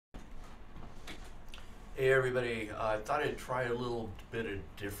Hey everybody, I thought I'd try a little bit of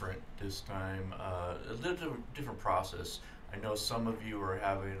different this time, a little different process. I know some of you are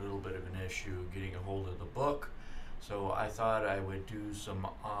having a little bit of an issue getting a hold of the book, so I thought I would do some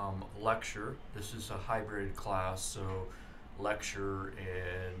lecture. This is a hybrid class, so lecture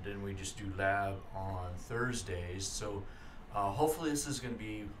and then we just do lab on Thursdays. So hopefully this is going to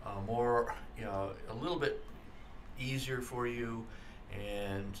be more, a little bit easier for you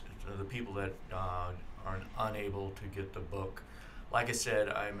and the people that are unable to get the book. Like I said,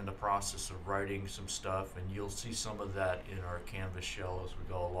 I'm in the process of writing some stuff, and you'll see some of that in our Canvas shell as we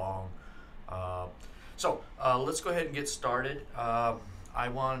go along. Let's go ahead and get started. I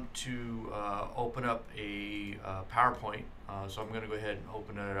want to open up a PowerPoint, so I'm going to go ahead and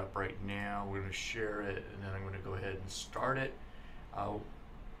open it up right now. We're going to share it, and then I'm going to go ahead and start it.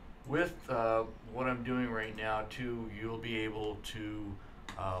 With what I'm doing right now too, you'll be able to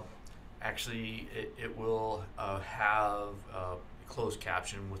it will have closed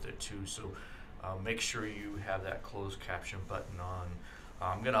caption with it too, so make sure you have that closed caption button on.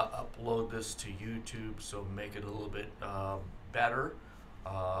 I'm gonna upload this to YouTube, so make it a little bit better.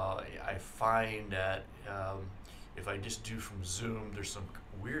 I find that if I just do from Zoom, there's some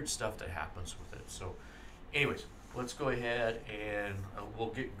weird stuff that happens with it. So anyways, let's go ahead and we'll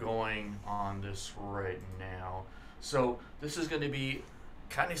get going on this right now. So this is going to be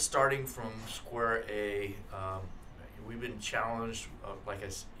kind of starting from square A. We've been challenged, like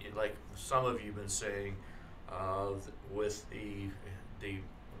some of you have been saying, with the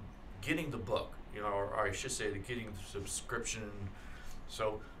getting the book, or I should say, the getting the subscription.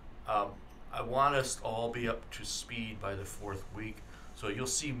 So I want us to all be up to speed by the 4th week. So you'll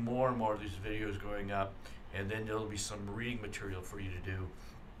see more and more of these videos going up, and then there'll be some reading material for you to do.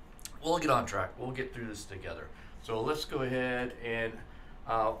 We'll get on track. We'll get through this together. So let's go ahead and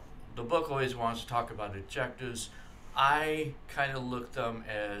the book always wants to talk about objectives. I kind of look them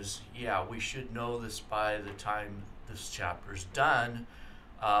as, yeah, we should know this by the time this chapter's done,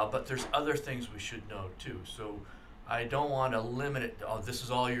 but there's other things we should know too. So I don't want to limit it. Oh, this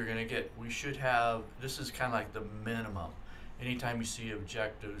is all you're going to get. We should have, this is kind of like the minimum. Anytime you see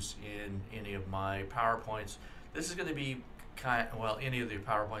objectives in any of my PowerPoints, this is going to be any of the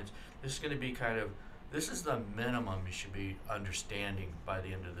PowerPoints, this is going to be this is the minimum you should be understanding by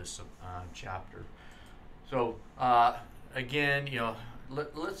the end of this chapter. So again,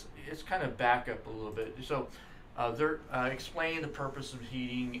 let's kind of back up a little bit. So they're explain the purpose of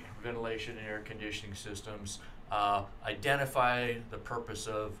heating, ventilation, and air conditioning systems. Identify the purpose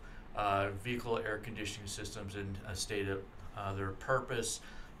of vehicle air conditioning systems and state of their purpose,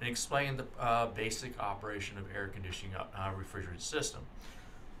 and explain the basic operation of air conditioning refrigerant system.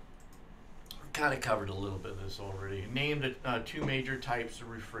 We've kind of covered a little bit of this already. Named 2 major types of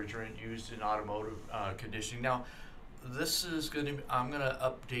refrigerant used in automotive conditioning. Now, this is going to, I'm going to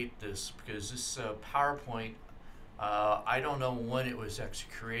update this because this PowerPoint, I don't know when it was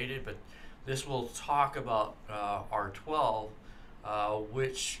actually created, but this will talk about R12,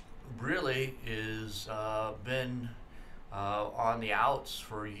 which really is been on the outs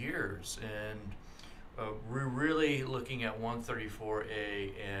for years, and we're really looking at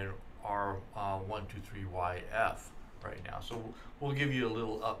 134A and R123YF right now. So we'll give you a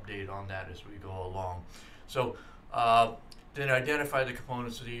little update on that as we go along. So then identify the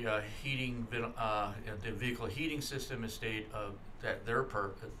components of the the vehicle heating system and state of their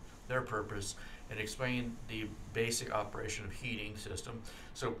purpose, and explain the basic operation of heating system.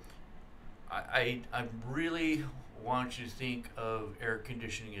 So I really want you to think of air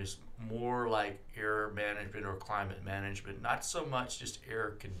conditioning as more like air management or climate management, not so much just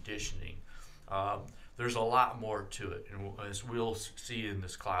air conditioning. There's a lot more to it, and as we'll see in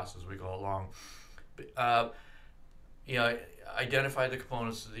this class as we go along. Identify the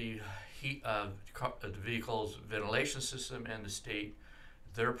components of the vehicle's ventilation system and the state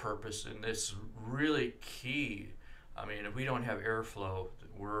their purpose, and it's really key. I mean, if we don't have airflow,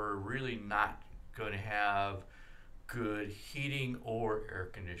 we're really not going to have good heating or air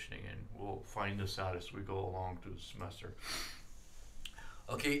conditioning, and we'll find this out as we go along through the semester.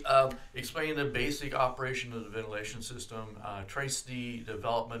 Okay, explain the basic operation of the ventilation system, trace the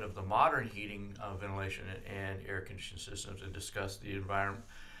development of the modern heating, ventilation, and air conditioning systems, and discuss the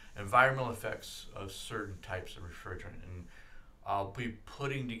environmental effects of certain types of refrigerant. And I'll be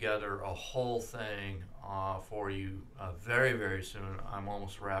putting together a whole thing for you very, very soon. I'm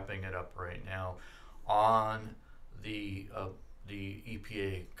almost wrapping it up right now on the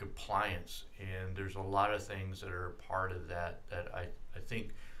EPA compliance, and there's a lot of things that are part of that I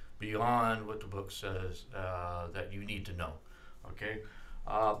think beyond what the book says that you need to know. Okay,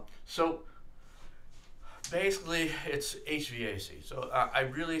 so Basically, it's HVAC. So I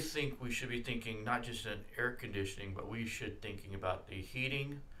really think we should be thinking not just in air conditioning, but we should thinking about the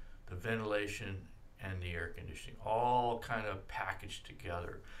heating, the ventilation, and the air conditioning, all kind of packaged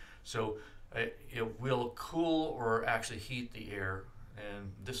together. So it will cool or actually heat the air.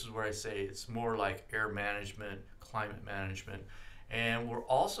 And this is where I say it's more like air management, climate management. And we're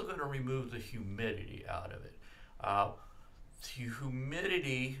also going to remove the humidity out of it. The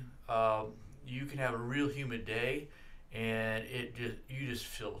humidity, you can have a real humid day and you just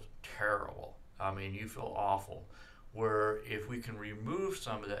feel terrible. I mean, you feel awful. Where if we can remove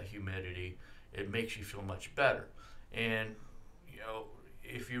some of that humidity, it makes you feel much better. And you know,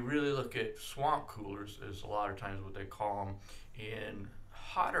 if you really look at swamp coolers, is a lot of times what they call them, in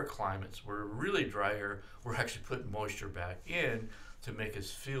hotter climates where really dry air, we're actually putting moisture back in to make us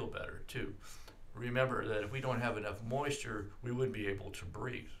feel better too. Remember that if we don't have enough moisture, we wouldn't be able to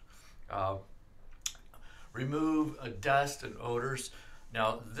breathe. Uh, Remove dust and odors.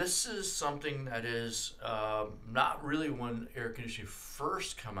 Now, this is something that is not really when air conditioning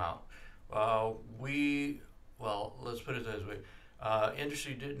first come out. Well, let's put it this way.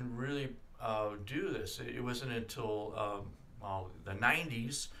 Industry didn't really do this. It wasn't until the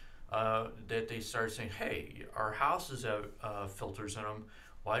 90s that they started saying, hey, our houses have filters in them.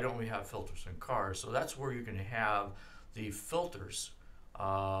 Why don't we have filters in cars? So that's where you're going to have the filters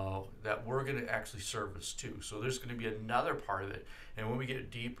that we're going to actually service too. So there's going to be another part of it. And when we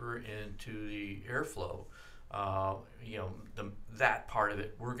get deeper into the airflow, that part of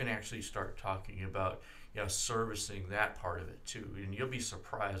it, we're going to actually start talking about servicing that part of it too. And you'll be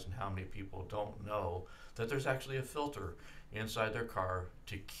surprised in how many people don't know that there's actually a filter inside their car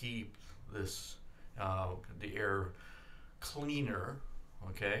to keep this the air cleaner.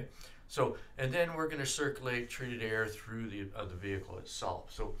 Okay, so and then we're going to circulate treated air through the vehicle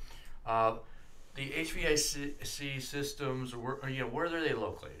itself. So the HVAC systems, where are they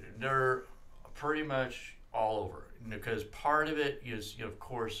located? They're pretty much all over, because part of it is, of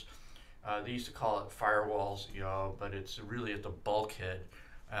course, they used to call it firewalls, but it's really at the bulkhead,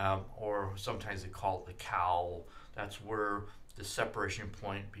 or sometimes they call it the cowl. That's where the separation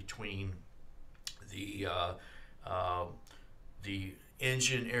point between the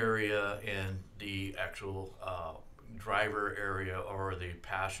engine area and the actual driver area or the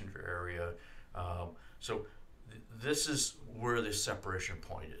passenger area. This is where the separation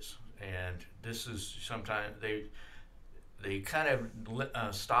point is, and this is sometimes they kind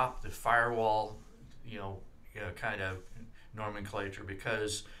of stop the firewall, kind of nomenclature,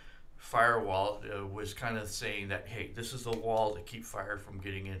 because firewall was kind of saying that, hey, this is the wall to keep fire from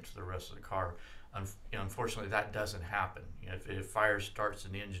getting into the rest of the car. Unfortunately, that doesn't happen. If fire starts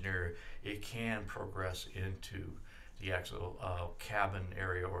in the engine area, it can progress into the actual cabin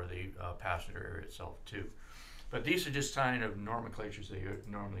area or the passenger area itself too. But these are just kind of nomenclatures that you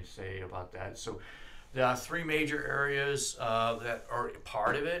normally say about that. So there are three major areas that are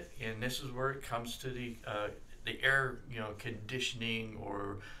part of it, and this is where it comes to the air, conditioning,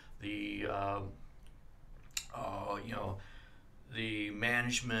 or the the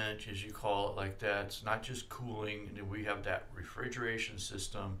management, as you call it, like that. It's not just cooling. We have that refrigeration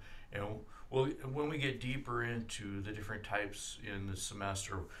system, and when we get deeper into the different types in the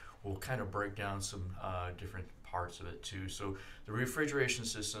semester, we'll kind of break down some different parts of it too. So the refrigeration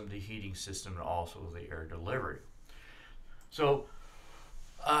system, the heating system, and also the air delivery. So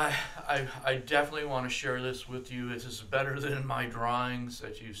I definitely want to share this with you. This is better than my drawings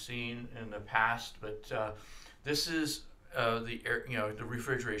that you've seen in the past, but this is the air, the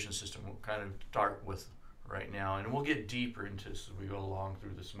refrigeration system. We'll kind of start with right now, and we'll get deeper into this as we go along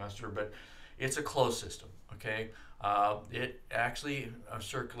through the semester. But it's a closed system. Okay, it actually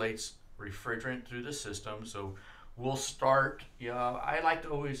circulates refrigerant through the system. So we'll start. I like to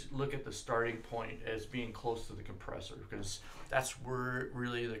always look at the starting point as being close to the compressor, because that's where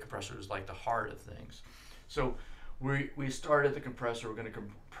really the compressor is like the heart of things. So we start at the compressor. We're going to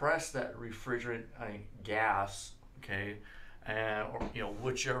compress that refrigerant gas. Okay, and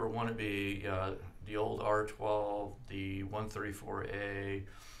whichever one it be, the old R12, the 134A,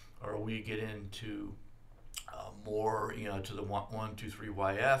 or we get into more, to the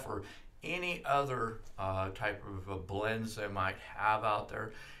 123YF, or any other type of blends they might have out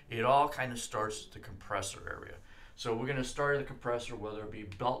there. It all kind of starts at the compressor area. So we're going to start at the compressor, whether it be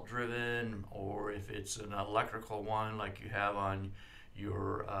belt driven or if it's an electrical one like you have on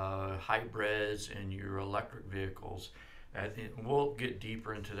your hybrids and your electric vehicles. And we'll get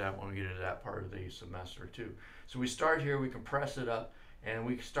deeper into that when we get into that part of the semester too. So we start here, we compress it up, and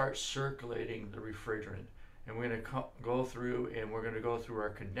we start circulating the refrigerant. And we're going to go through, and we're going to go through our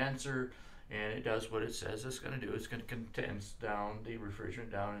condenser, and it does what it says it's going to do. It's going to condense down the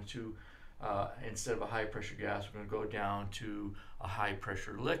refrigerant down into, instead of a high pressure gas, we're going to go down to a high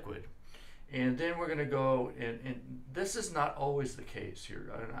pressure liquid. And then we're going to go, and this is not always the case here.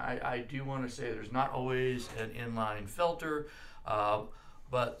 And I do want to say there's not always an inline filter,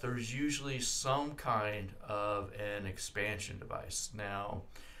 but there's usually some kind of an expansion device. Now,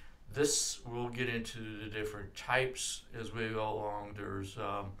 this we'll get into the different types as we go along. There's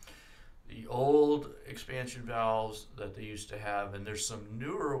the old expansion valves that they used to have, and there's some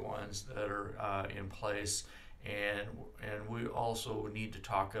newer ones that are in place. And we also need to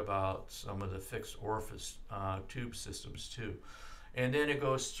talk about some of the fixed orifice tube systems too. And then it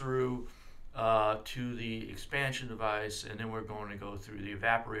goes through to the expansion device, and then we're going to go through the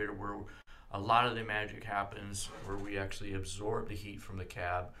evaporator, where a lot of the magic happens, where we actually absorb the heat from the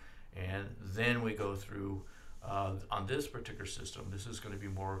cab. And then we go through, on this particular system, this is going to be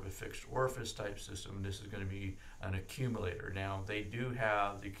more of a fixed orifice type system. This is going to be an accumulator. Now, they do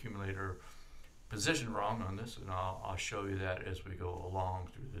have the accumulator position wrong on this, and I'll show you that as we go along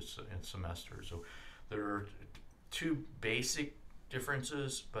through this semester. So there are two basic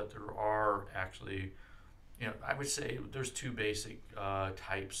differences, but there are actually, I would say there's two basic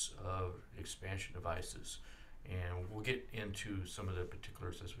types of expansion devices, and we'll get into some of the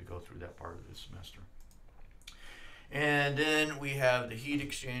particulars as we go through that part of this semester. And then we have the heat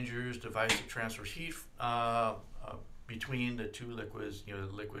exchangers, device that transfers heat between the two liquids,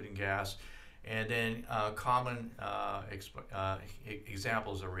 liquid and gas. And then common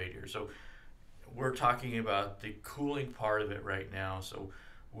examples of radiators. So we're talking about the cooling part of it right now. So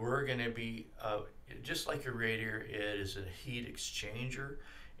we're going to be, just like a radiator, it is a heat exchanger.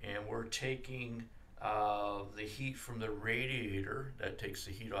 And we're taking the heat from the radiator that takes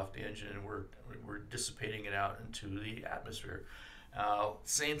the heat off the engine, and we're dissipating it out into the atmosphere.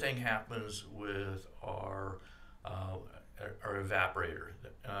 Same thing happens with our evaporator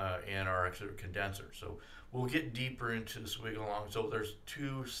and our exit condenser. So we'll get deeper into this as we go along. So there's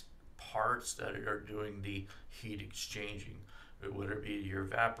two parts that are doing the heat exchanging. Whether it be your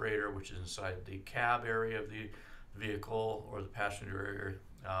evaporator, which is inside the cab area of the vehicle or the passenger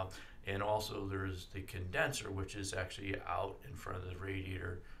area, and also there's the condenser, which is actually out in front of the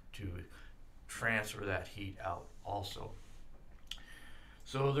radiator to transfer that heat out also.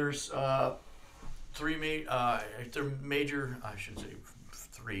 So there's three major, I should say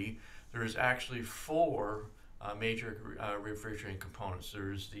three. There's actually four major refrigerant components.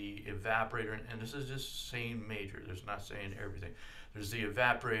 There's the evaporator, and this is just saying major. There's not saying everything. There's the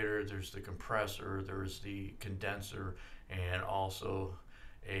evaporator, there's the compressor, there's the condenser, and also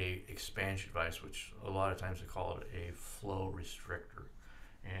a expansion device, which a lot of times they call it a flow restrictor.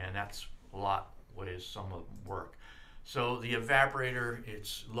 And that's a lot of ways some of them work. So the evaporator,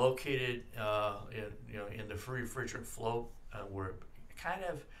 it's located in the refrigerant flow, where kind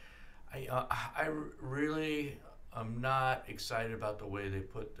of, I really am not excited about the way they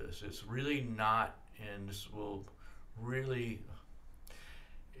put this. It's really not, and this will really,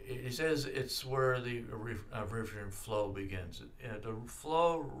 it says it's where the refrigerant flow begins. The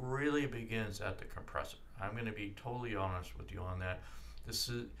flow really begins at the compressor. I'm going to be totally honest with you on that. This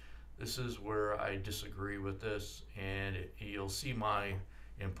is where I disagree with this, and you'll see my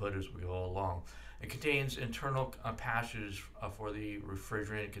input as we go along. It contains internal passages for the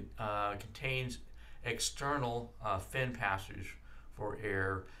refrigerant. It contains external fin passage for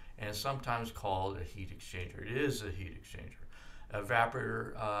air, and sometimes called a heat exchanger. It is a heat exchanger.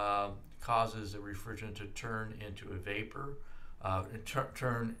 Evaporator causes the refrigerant to turn into a vapor,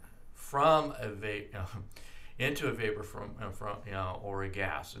 turn from a vapor into a vapor from or a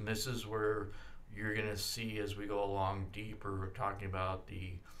gas. And this is where you're going to see as we go along deeper, talking about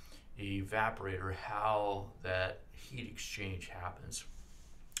the evaporator, how that heat exchange happens.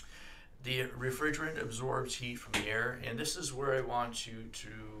 The refrigerant absorbs heat from the air, and this is where I want you to,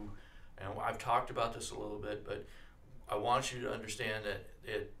 and I've talked about this a little bit, but I want you to understand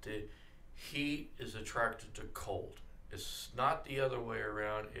that the heat is attracted to cold. It's not the other way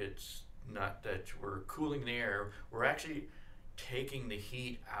around. It's not that we're cooling the air. We're actually taking the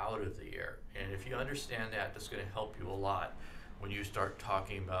heat out of the air. And if you understand that, that's going to help you a lot when you start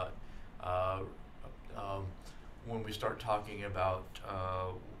talking about when we start talking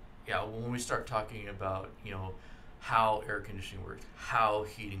about how air conditioning works, how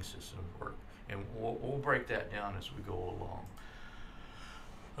heating systems work, and we'll break that down as we go along.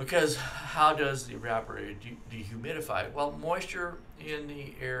 Because how does the evaporator dehumidify? Well, moisture in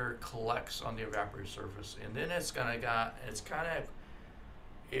the air collects on the evaporator surface, and then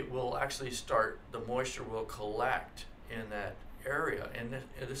it will actually start, the moisture will collect in area, and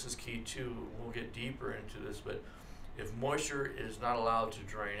this is key too, we'll get deeper into this, but if moisture is not allowed to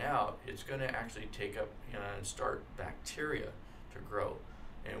drain out, it's going to actually take up and start bacteria to grow.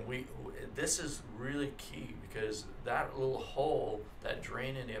 And this is really key, because that little hole, that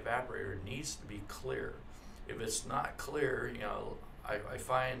drain in the evaporator, needs to be clear. If it's not clear, I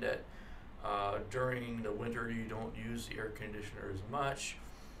find that during the winter you don't use the air conditioner as much,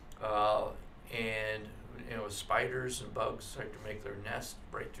 and spiders and bugs start to make their nest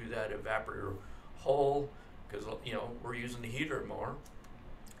right through that evaporator hole, because we're using the heater more,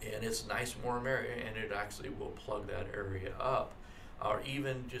 and it's a nice warm area, and it actually will plug that area up. Or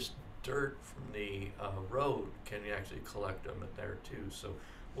even just dirt from the road can actually collect them there too. So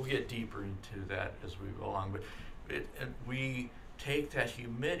we'll get deeper into that as we go along. But we take that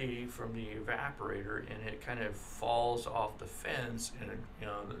humidity from the evaporator, and it kind of falls off the fence, and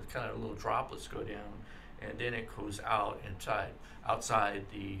kind of little droplets go down, and then it goes outside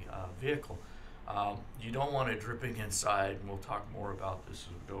the vehicle. You don't want it dripping inside, and we'll talk more about this as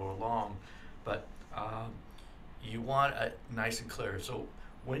we go along. But you want it nice and clear. So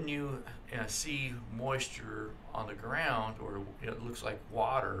when you see moisture on the ground, or it looks like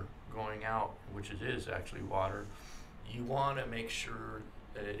water going out, which it is actually water, you want to make sure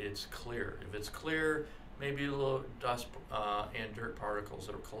that it's clear. If it's clear, maybe a little dust and dirt particles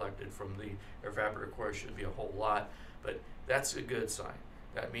that are collected from the evaporator. Of course, should be a whole lot, but that's a good sign.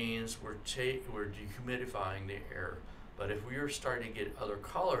 That means we're dehumidifying the air. But if we are starting to get other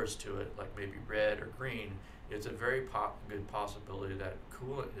colors to it, like maybe red or green, it's a very good possibility that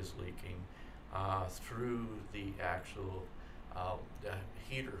coolant is leaking through the actual the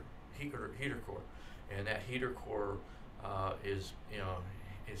heater core, and that heater core is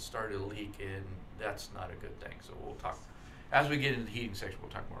it's started to leak, and that's not a good thing. So we'll talk as we get into the heating section.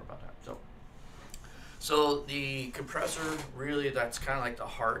 We'll talk more about that. So the compressor, really, that's kind of like the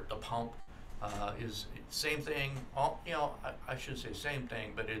heart, the pump. Is same thing. I should say same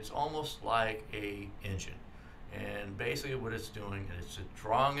thing, but it's almost like a engine. And basically what it's doing is it's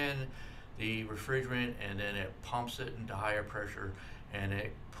drawing in the refrigerant, and then it pumps it into higher pressure, and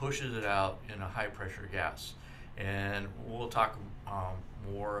it pushes it out in a high pressure gas. And we'll talk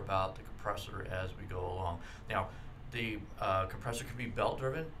more about the compressor as we go along. Now, the compressor can be belt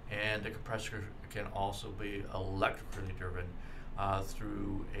driven, and the compressor can also be electrically driven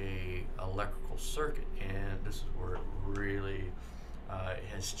through a electrical circuit. And this is where it really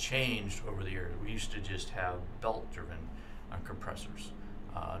has changed over the years. We used to just have belt-driven compressors.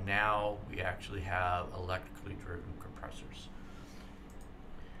 Now we actually have electrically driven compressors.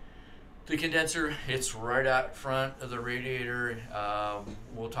 The condenser, it's right out front of the radiator.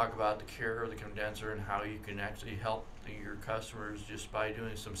 We'll talk about the care of the condenser and how you can actually help your customers just by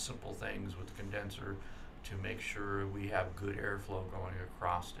doing some simple things with the condenser to make sure we have good airflow going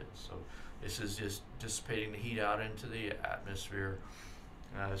across it. So this is just dissipating the heat out into the atmosphere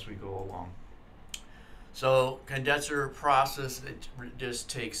as we go along. So condenser process, it just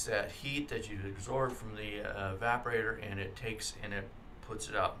takes that heat that you absorb from the evaporator, and it puts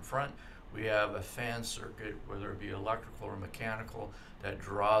it out in front. We have a fan circuit, whether it be electrical or mechanical, that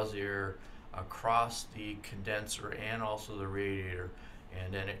draws the air across the condenser and also the radiator,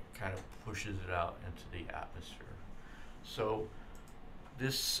 and then it kind of pushes it out into the atmosphere. So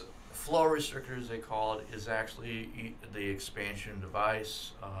this flow restrictor, as they call it, is actually the expansion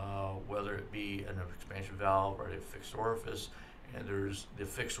device, whether it be an expansion valve or a fixed orifice. And the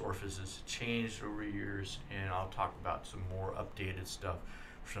fixed orifice has changed over years, and I'll talk about some more updated stuff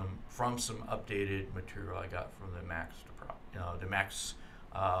from some updated material I got from the Max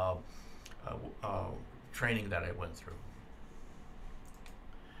training that I went through.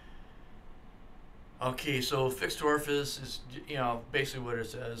 Okay, so fixed orifice is basically what it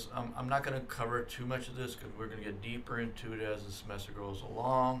says. I'm not going to cover too much of this because we're going to get deeper into it as the semester goes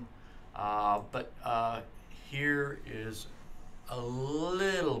along. But here is a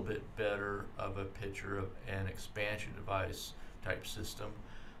little bit better of a picture of an expansion device type system.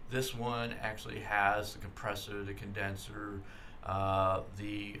 This one actually has the compressor, the condenser,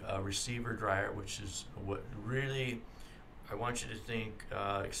 the receiver dryer, which is what really I want you to think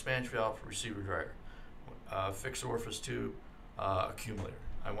expansion valve, receiver dryer, fixed orifice tube, accumulator.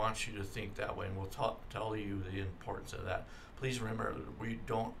 I want you to think that way, and we'll tell you the importance of that. Please remember that we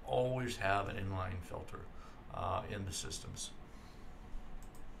don't always have an inline filter in the systems.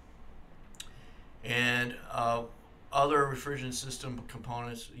 And other refrigerant system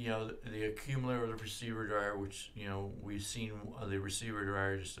components, the accumulator, the receiver dryer, which we've seen the receiver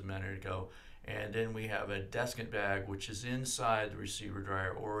dryer just a minute ago, and then we have a desiccant bag, which is inside the receiver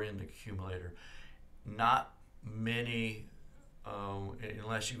dryer or in the accumulator. Not many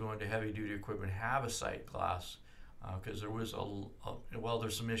unless you go into heavy duty equipment, have a sight glass, because there was well,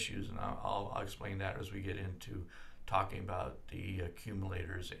 there's some issues, and I'll explain that as we get into talking about the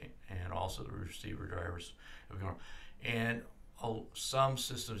accumulators and also the receiver drivers. And some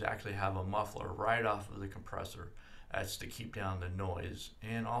systems actually have a muffler right off of the compressor. That's to keep down the noise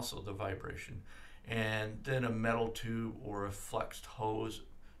and also the vibration. And then a metal tube or a flexed hose.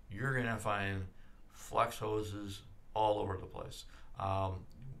 You're going to find flex hoses all over the place.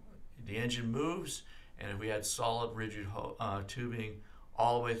 The engine moves, and if we had solid rigid tubing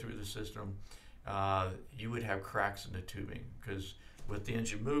all the way through the system, you would have cracks in the tubing, because with the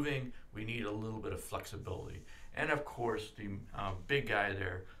engine moving, we need a little bit of flexibility. And of course, the big guy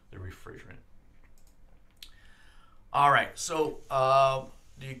there, the refrigerant. All right, so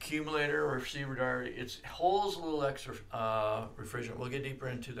the accumulator or receiver dryer, it holds a little extra refrigerant. We'll get deeper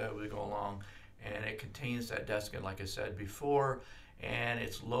into that as we go along. And it contains that desiccant, like I said before, and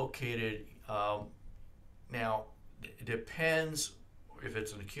it's located, now it depends if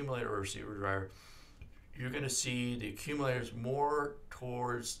it's an accumulator or receiver dryer. You're going to see the accumulators more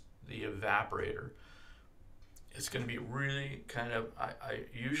towards the evaporator. It's going to be really kind of,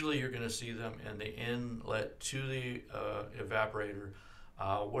 usually you're going to see them in the inlet to the evaporator,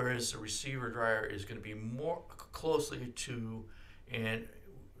 whereas the receiver dryer is going to be more closely to, and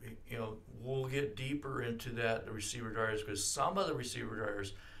we'll get deeper into that, the receiver dryers, because some of the receiver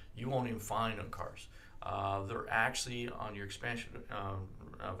dryers you won't even find on cars. They're actually on your expansion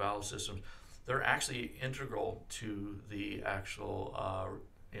valve systems. They're actually integral to the actual,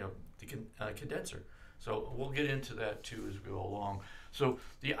 condenser. So we'll get into that too as we go along. So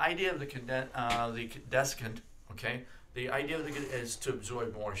the idea of the desiccant, okay, the idea of is to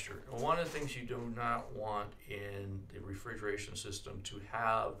absorb moisture. One of the things you do not want in the refrigeration system to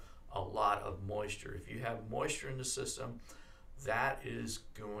have a lot of moisture. If you have moisture in the system, that is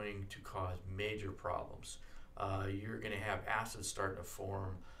going to cause major problems. You're going to have acids starting to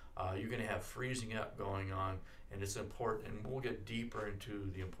form. You're going to have freezing up going on, and it's important, and we'll get deeper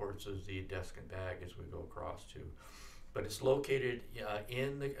into the importance of the desiccant bag as we go across too. But it's located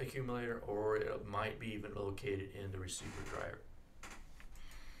in the accumulator, or it might be even located in the receiver dryer.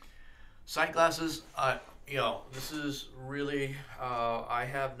 Sight glasses, this is really, I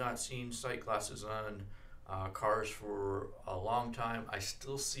have not seen sight glasses on cars for a long time. I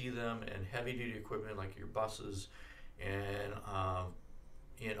still see them in heavy duty equipment like your buses and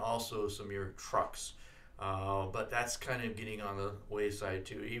also some of your trucks. But that's kind of getting on the wayside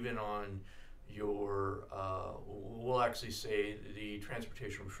too. Even on your, we'll actually say the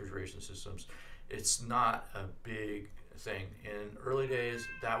transportation refrigeration systems, it's not a big thing. In early days,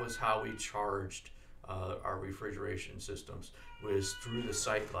 that was how we charged our refrigeration systems, was through the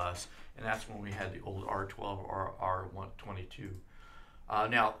sight glass, and that's when we had the old R12 or R122.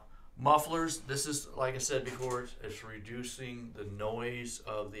 Now, mufflers, this is, like I said before, it's reducing the noise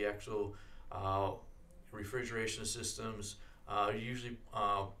of the actual refrigeration systems, usually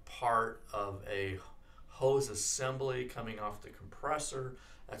part of a hose assembly coming off the compressor.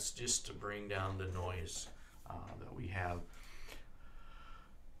 That's just to bring down the noise that we have.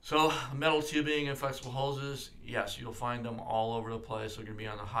 So metal tubing and flexible hoses, yes, you'll find them all over the place. They're going to be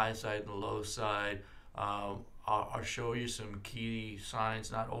on the high side and the low side. I'll show you some key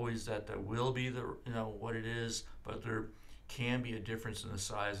signs. Not always that there will be what it is, but there can be a difference in the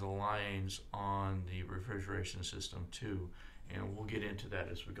size of the lines on the refrigeration system too. And we'll get into that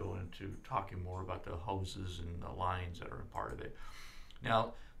as we go into talking more about the hoses and the lines that are a part of it.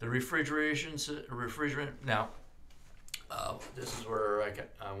 Now, the refrigerant. Now, this is where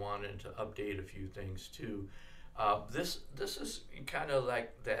I wanted to update a few things too. This is kind of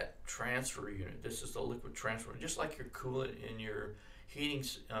like that transfer unit. This is the liquid transfer, just like your coolant in your heating,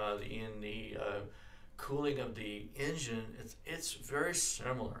 in the cooling of the engine. It's very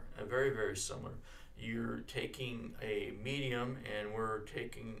similar, very, very similar. You're taking a medium, and we're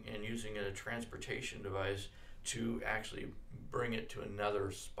taking and using a transportation device to actually bring it to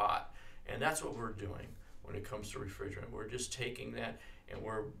another spot. And that's what we're doing when it comes to refrigerant. We're just taking that and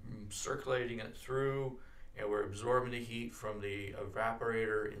we're circulating it through, and we're absorbing the heat from the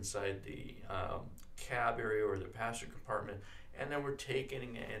evaporator inside the cab area or the passenger compartment, and then we're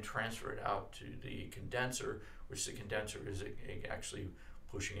taking it and transfer it out to the condenser, which the condenser is actually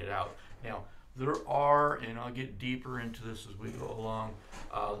pushing it out. Now, there are, and I'll get deeper into this as we go along,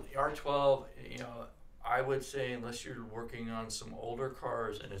 the R12, I would say, unless you're working on some older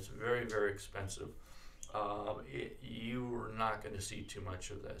cars and it's very, very expensive, you are not going to see too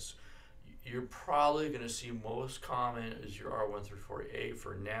much of this. You're probably going to see most common is your R134A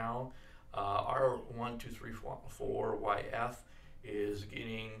for now, R1234YF, is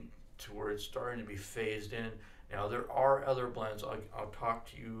getting to where it's starting to be phased in. Now there are other blends. I'll talk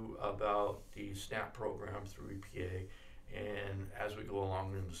to you about the SNAP program through EPA, and as we go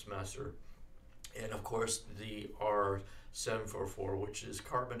along in the semester, and of course the R744, which is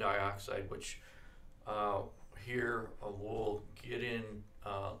carbon dioxide, which uh, here we'll get in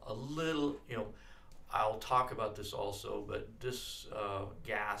a little. I'll talk about this also, but this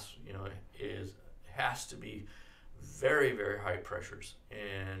gas, has to be very, very high pressures,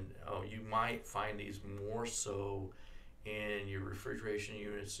 and you might find these more so in your refrigeration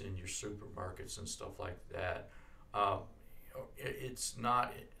units in your supermarkets and stuff like that. Uh, it's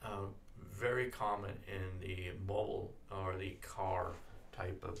not very common in the mobile or the car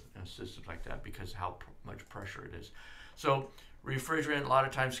type of systems like that because how much pressure it is. So refrigerant, a lot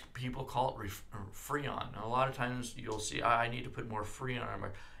of times people call it Freon. And a lot of times you'll see, I need to put more Freon on my.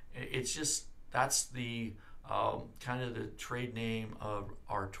 It's just that's the kind of the trade name of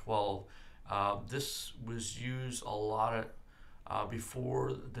R12. This was used a lot of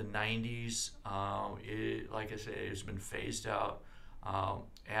before the 90s. Like I said, it's been phased out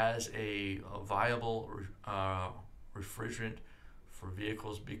as a viable refrigerant for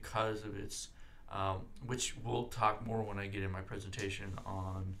vehicles because of its, which we'll talk more when I get in my presentation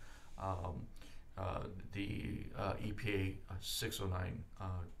on the EPA 609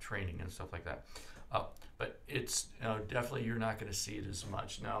 training and stuff like that. But it's definitely, you're not going to see it as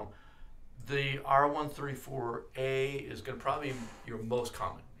much. Now, the R134A is going to probably be your most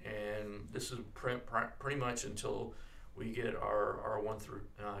common, and this is pretty much until we get our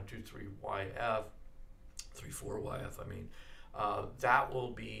R123YF, 34YF. I mean, that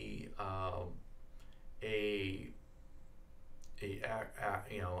will be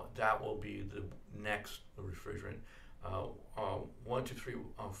that will be the next refrigerant.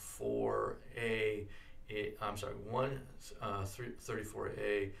 12334A. I'm sorry,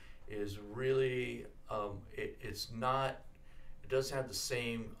 134A is really it's not. It doesn't have the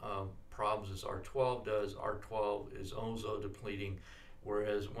same problems as R12 does. R12 is ozone depleting,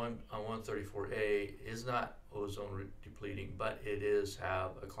 whereas 134A is not ozone depleting, but it is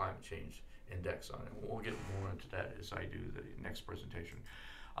have a climate change index on it. We'll get more into that as I do the next presentation,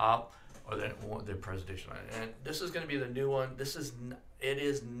 or the presentation on it. And this is going to be the new one. It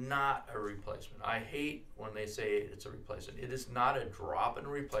is not a replacement. I hate when they say it's a replacement. It is not a drop-in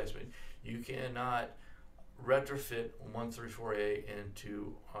replacement. You cannot retrofit 134A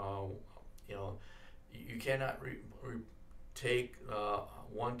into, you cannot take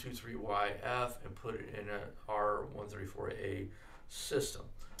 123YF and put it in a R134A system.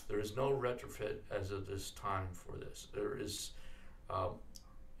 There is no retrofit as of this time for this. There is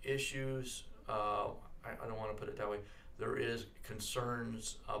issues, I don't want to put it that way. There is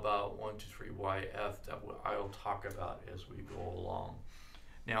concerns about 123YF that I'll talk about as we go along.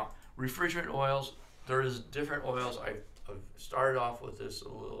 Now, refrigerant oils, there is different oils. I've started off with this a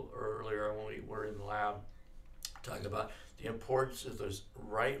little earlier when we were in the lab, talking about the importance of the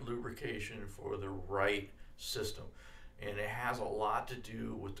right lubrication for the right system. And it has a lot to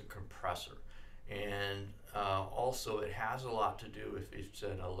do with the compressor. And also it has a lot to do if it's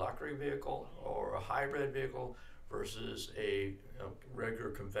an electric vehicle or a hybrid vehicle versus a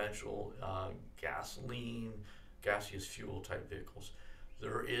regular conventional gaseous fuel type vehicles.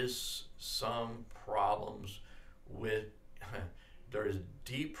 There is some problems with, there is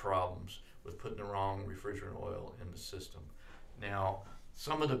deep problems with putting the wrong refrigerant oil in the system. Now,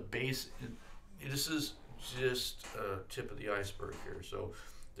 some of the base, this is just a tip of the iceberg here. So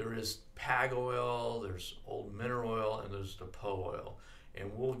there is PAG oil, there's old mineral oil, and there's the PO oil.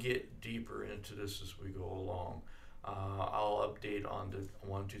 And we'll get deeper into this as we go along. I'll update on the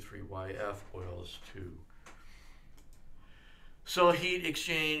 123YF oils too. So heat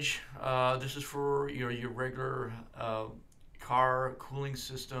exchange, this is for your regular car cooling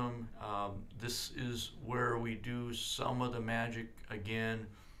system. This is where we do some of the magic again,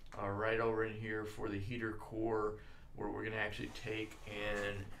 right over in here for the heater core, where we're going to actually take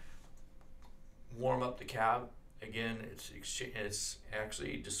and warm up the cab. Again, it's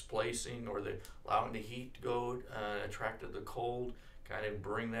actually displacing or allowing the heat to go, attract the cold, kind of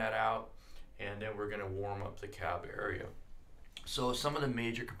bring that out, and then we're going to warm up the cab area. So some of the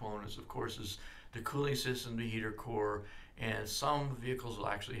major components, of course, is the cooling system, the heater core, and some vehicles will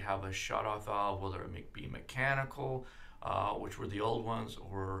actually have a shut-off valve, whether it be mechanical, which were the old ones,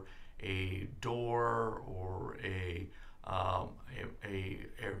 or a door, or a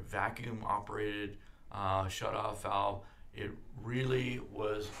vacuum-operated shut-off valve. It really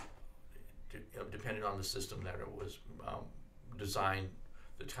was, depending on the system that it was designed,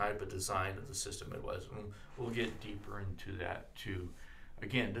 the type of design of the system it was. And we'll get deeper into that too.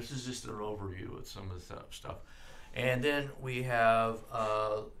 Again, this is just an overview of some of the stuff. And then we have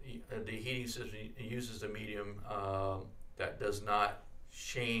the heating system uses a medium that does not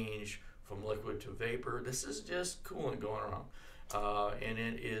change from liquid to vapor. This is just coolant going around. And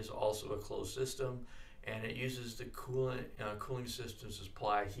it is also a closed system, and it uses the cooling system to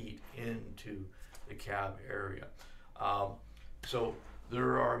supply heat into the cab area. So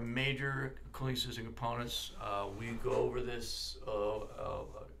there are major cooling system components. We go over this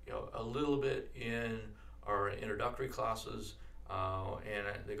a little bit in our introductory classes, and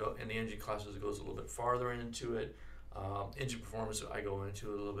in the engine classes it goes a little bit farther into it. Engine performance I go into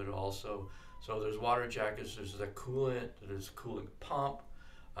a little bit also. So there's water jackets, there's the coolant, there's a cooling pump,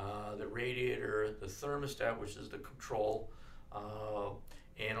 the radiator, the thermostat, which is the control,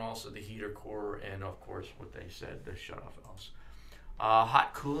 and also the heater core, and of course what they said, the shutoff valves.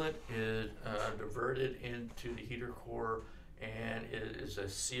 Hot coolant is diverted into the heater core, and it is a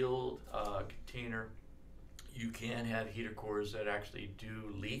sealed container. You can have heater cores that actually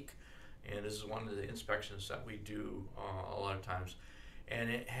do leak, and this is one of the inspections that we do a lot of times. And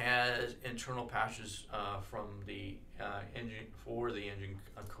it has internal patches from the engine for the engine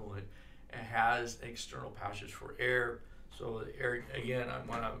coolant. It has external patches for air. So the air, again, I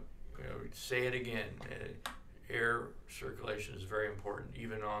want to say it again. Air circulation is very important,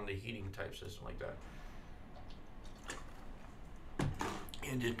 even on the heating type system like that.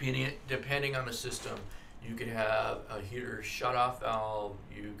 And depending on the system, you could have a heater shutoff valve.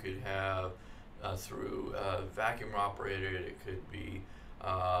 You could have through vacuum operated. It could be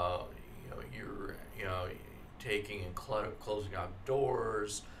you're taking and closing out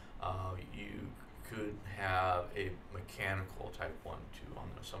doors. You could have a mechanical type one too on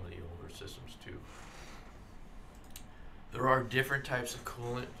some of the older systems too. There are different types of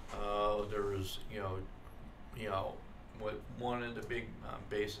coolant. There's what one of the big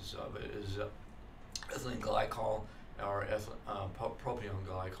bases of it is ethylene glycol or propylene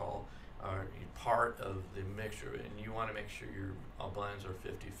glycol are part of the mixture, and you want to make sure your blends are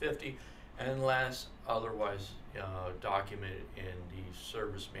 50-50 unless otherwise documented in the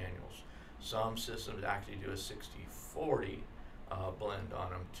service manuals. Some systems actually do a 60-40 blend on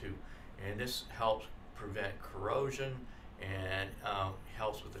them too, and this helps prevent corrosion and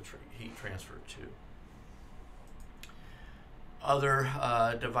helps with the heat transfer too. Other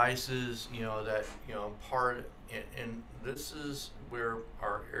devices, that part, and this is where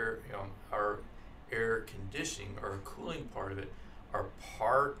our air conditioning or cooling part of it are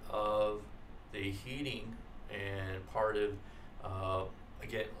part of the heating and part of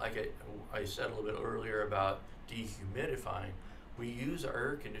again, like I said a little bit earlier about dehumidifying. We use our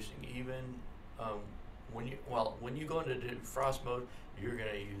air conditioning even when you go into defrost mode, you're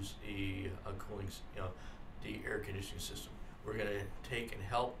going to use the cooling, the air conditioning system. We're going to take and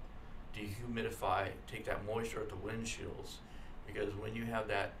help dehumidify, take that moisture out the windshields, because when you have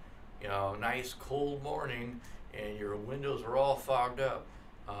that nice cold morning and your windows are all fogged up,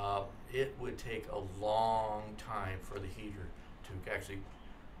 it would take a long time for the heater to actually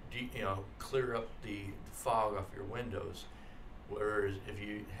clear up the fog off your windows. Whereas if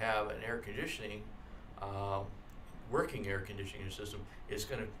you have an air conditioning, working air conditioning system, it's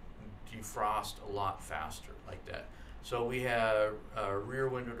going to defrost a lot faster like that. So we have rear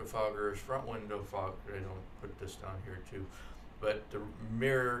window defoggers, front window defoggers. I don't put this down here too, but the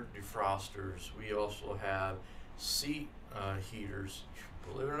mirror defrosters. We also have seat heaters.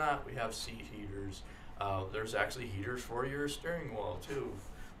 Believe it or not, we have seat heaters. There's actually heaters for your steering wheel too,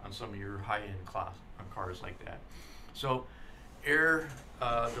 on some of your high-end class cars like that. So air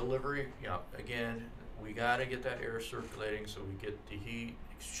delivery, again, we got to get that air circulating so we get the heat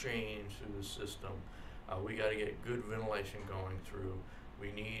exchange through the system. We got to get good ventilation going through.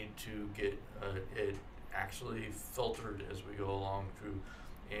 We need to get it actually filtered as we go along through.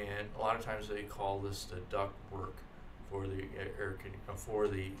 And a lot of times they call this the duct work for the air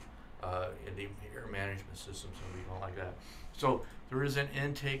management systems, and we don't like that. So there is an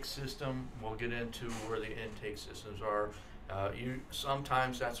intake system. We'll get into where the intake systems are.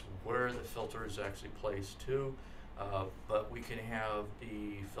 Sometimes that's where the filter is actually placed too. But we can have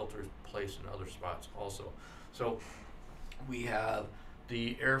the filters placed in other spots also. So we have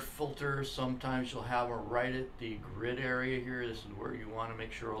the air filter. Sometimes you'll have them right at the grid area here. This is where you want to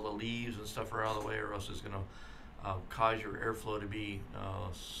make sure all the leaves and stuff are out of the way, or else it's going to cause your airflow to be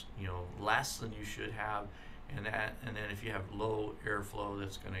less than you should have. And then if you have low airflow,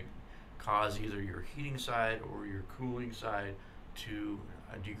 that's going to cause either your heating side or your cooling side to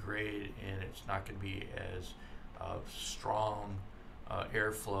degrade, and it's not going to be as strong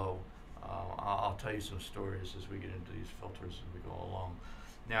airflow. I'll tell you some stories as we get into these filters as we go along.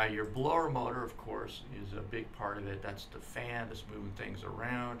 Now your blower motor, of course, is a big part of it. That's the fan that's moving things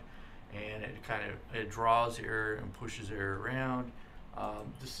around, and it draws air and pushes air around.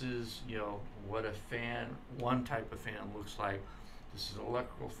 This is what a fan, one type of fan looks like. This is an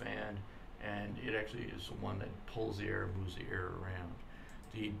electrical fan, and it actually is the one that pulls the air and moves the air around.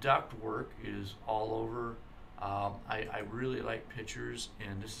 The duct work is all over. I really like pictures,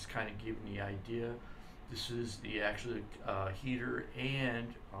 and this is kind of giving the idea. This is the actual heater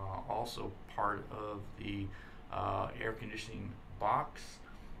and also part of the air conditioning box.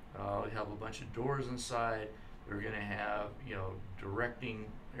 We have a bunch of doors inside. We're going to have, directing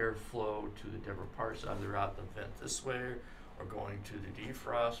airflow to the different parts, either out the vent this way, or going to the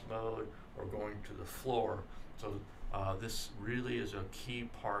defrost mode, or going to the floor. So this really is a key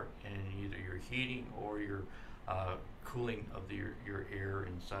part in either your heating or your cooling of your air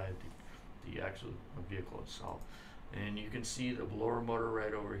inside the actual vehicle itself. And you can see the blower motor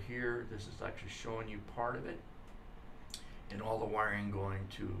right over here. This is actually showing you part of it, and all the wiring going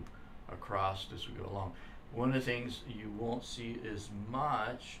to across as we go along. One of the things you won't see as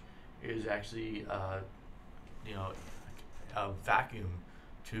much is actually vacuum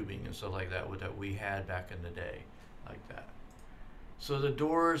tubing and stuff like that that we had back in the day, like that. So the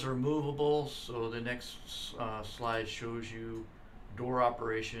doors are movable. So the next slide shows you door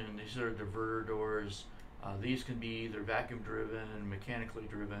operation. These are diverter doors. These can be either vacuum driven, mechanically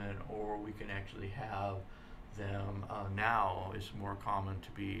driven, or we can actually have them, now it's more common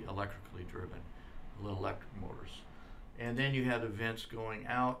to be electrically driven, little electric motors. And then you have the vents going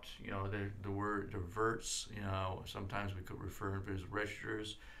out. The word diverts, sometimes we could refer to as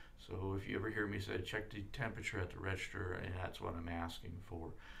registers. So if you ever hear me say, check the temperature at the register, and that's what I'm asking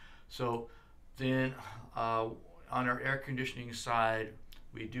for. So then on our air conditioning side,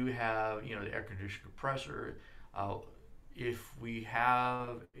 we do have, the air conditioning compressor. If we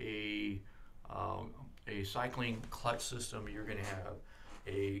have a cycling clutch system, you're going to have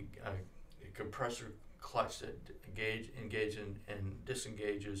a compressor clutch that engages and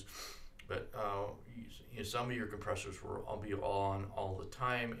disengages. But some of your compressors will all be on all the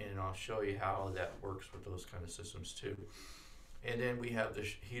time, and I'll show you how that works with those kind of systems too. And then we have the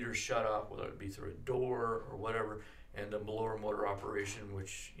heater shut off, whether it be through a door or whatever, and the blower motor operation,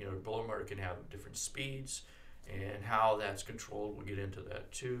 which the blower motor can have different speeds, and how that's controlled. We'll get into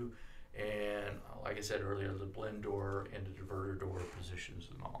that too. And like I said earlier, the blend door and the diverter door positions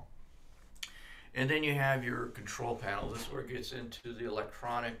and all. And then you have your control panel. This is where it gets into the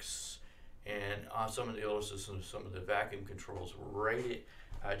electronics and some of the other systems, some of the vacuum controls right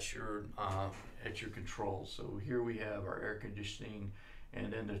at your controls. So here we have our air conditioning,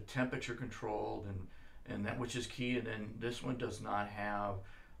 and then the temperature controlled, and that, which is key. And then this one does not have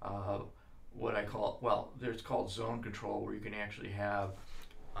what I call, there's called zone control, where you can actually have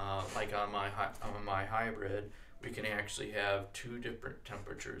like on my hybrid, we can actually have two different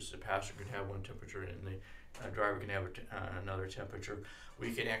temperatures. The passenger can have one temperature, and the driver can have another temperature.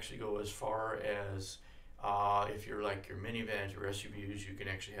 We can actually go as far as if you're like your minivans or SUVs, you can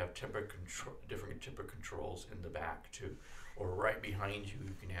actually have different temperature controls in the back too, or right behind you,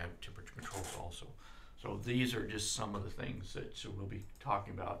 you can have temperature controls also. So these are just some of the things that we'll be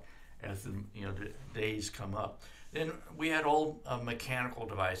talking about as the days come up. Then we had old mechanical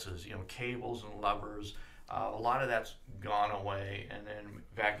devices, cables and levers. A lot of that's gone away, and then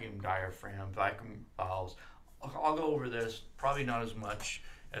vacuum diaphragm, vacuum valves. I'll go over this, probably not as much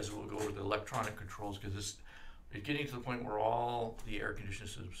as we'll go over the electronic controls, because it's getting to the point where all the air conditioning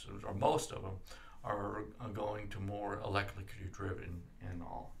systems, or most of them, are going to more electrically driven and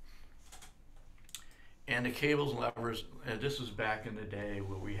all. And the cables and levers, this was back in the day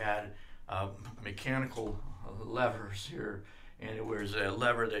where we had mechanical levers here, and it was a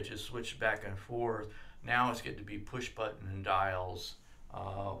lever that just switched back and forth. Now it's getting to be push button and dials,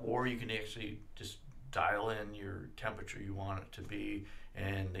 or you can actually just dial in your temperature you want it to be,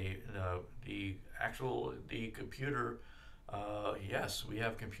 and the computer, yes, we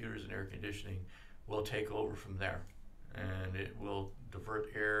have computers in air conditioning, will take over from there, and it will divert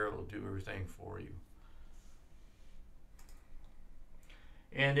air, it will do everything for you.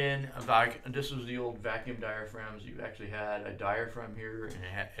 And then this was the old vacuum diaphragms. You actually had a diaphragm here,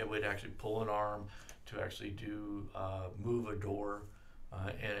 and it would actually pull an arm to actually move a door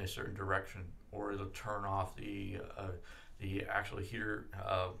in a certain direction, or it'll turn off the actual heater,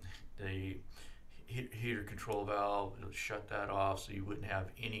 the heater control valve. It'll shut that off, so you wouldn't have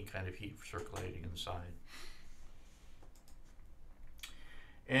any kind of heat circulating inside.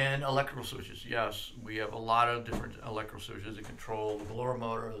 And electrical switches, yes, we have a lot of different electrical switches that control the blower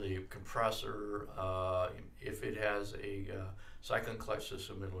motor, the compressor. If it has a cycling clutch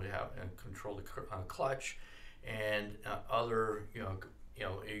system, it will have and control the clutch, and other,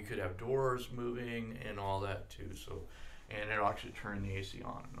 you could have doors moving and all that too. So, and it'll actually turn the AC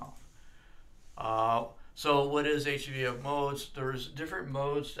on and off. So what is HVAC modes? There's different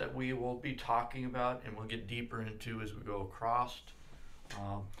modes that we will be talking about and we'll get deeper into as we go across.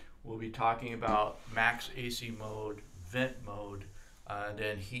 We'll be talking about max AC mode, vent mode, and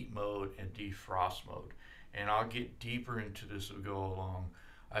then heat mode and defrost mode. And I'll get deeper into this as we go along.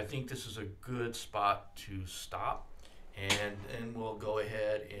 I think this is a good spot to stop, and then we'll go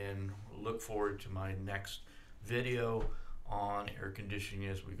ahead and look forward to my next video on air conditioning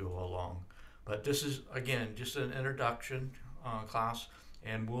as we go along. But this is, again, just an introduction class,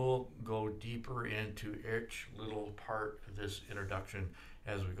 and we'll go deeper into each little part of this introduction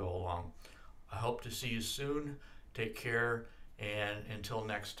as we go along. I hope to see you soon. Take care, and until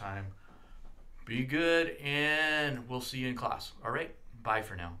next time, be good, and we'll see you in class. All right, bye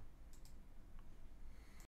for now.